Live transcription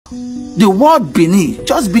The word Benin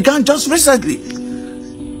just began just recently,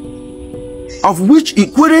 of which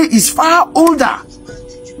Ikwerre is far older,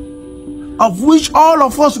 of which all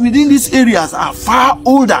of us within these areas are far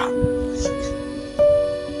older.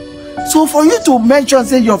 So for you to mention,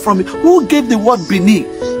 say you're from, who gave the word Benin?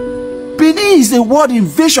 Benin is a word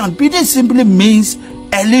invasion. Benin simply means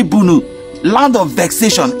Elebunu, land of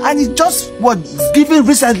vexation, and it just was given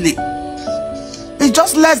recently. It's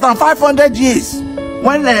just less than 500 years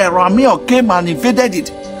when Ramio came and invaded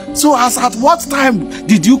it. So as at what time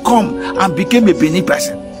did you come and became a Benin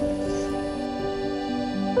person?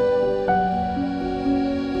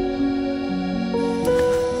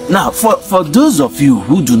 Now, for those of you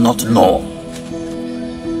who do not know,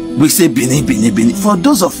 we say Benin, Benin, Benin. For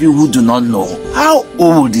those of you who do not know, how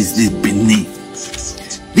old is this Benin?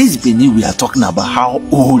 This Benin we are talking about, how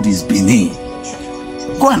old is Benin?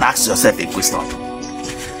 Go and ask yourself a question.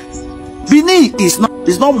 Benin is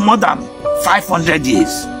not more than 500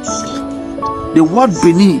 years. The word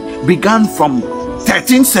Benin began from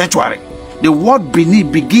 13th century. The word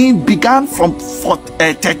Benin began from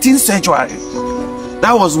 13th century.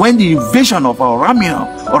 That was when the invasion of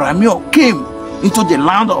Oramio came into the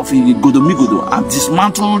land of Godomigodo and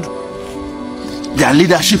dismantled their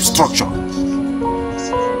leadership structure.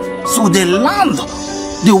 So the land,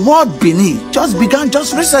 the word Benin just began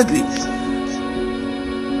just recently,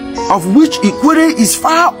 of which Ikwerre is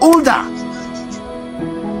far older,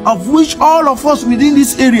 of which all of us within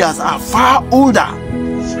these areas are far older.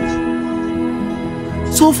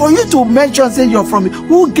 So for you to mention, say you're from,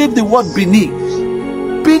 who gave the word Benin?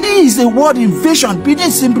 Benin is a word invasion.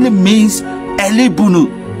 Benin simply means Elebunu,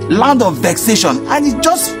 land of vexation, and it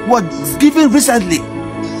just was given recently.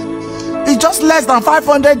 It's just less than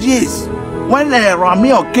 500 years when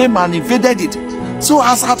Ramio came and invaded it. So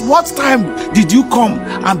as at what time did you come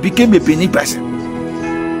and became a Benin person?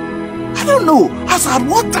 I don't know. As at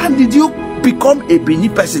what time did you become a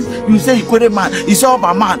Benin person? You say Ikwerre man, you say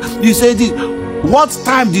Oba man, you say this. What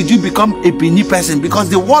time did you become a Benin person? Because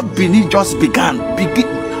the word Benin just began.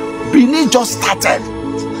 Benin just started.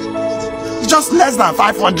 It's just less than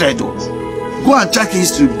 500 though. Go and check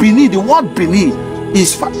history. Benin, the word Benin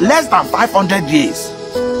is less than 500 years.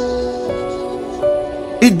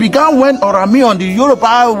 It began when Orami on the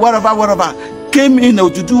Yoruba, whatever, came in,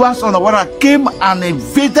 Ojuduwa son or whatever, came and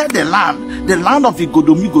invaded the land of the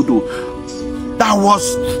Godomigodo. That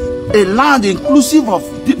was a land inclusive of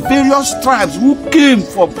the various tribes who came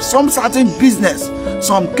for some certain business.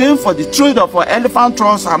 Some came for the trade of elephant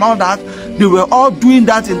trust and all that. They were all doing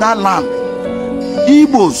that in that land.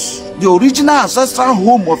 Igbos, the original ancestral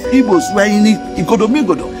home of Igbos, were in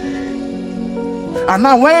Godomigodo. And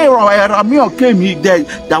now when Ramio came,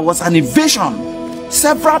 there was an invasion.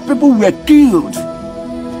 Several people were killed.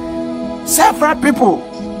 Several people.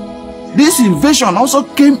 This invasion also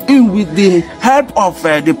came in with the help of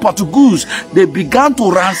the Portuguese. They began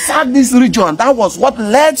to ransack this region. That was what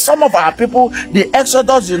led some of our people, the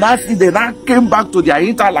Exodus United, they now came back to their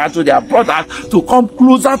hinterland, to their brothers, to come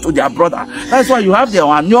closer to their brother. That's why you have the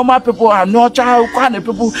Anyoma people, Anocha, Ukwane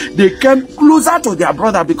people, they came closer to their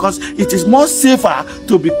brother because it is more safer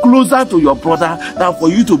to be closer to your brother than for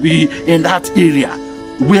you to be in that area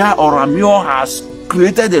where Oramio has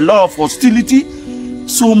created a lot of hostility.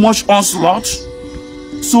 So much onslaught,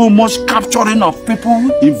 so much capturing of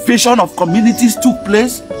people, invasion of communities took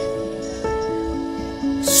place.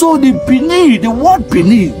 So the Benin, the word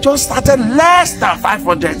Benin just started less than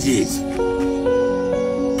 500 years.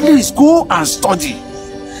 Please go and study.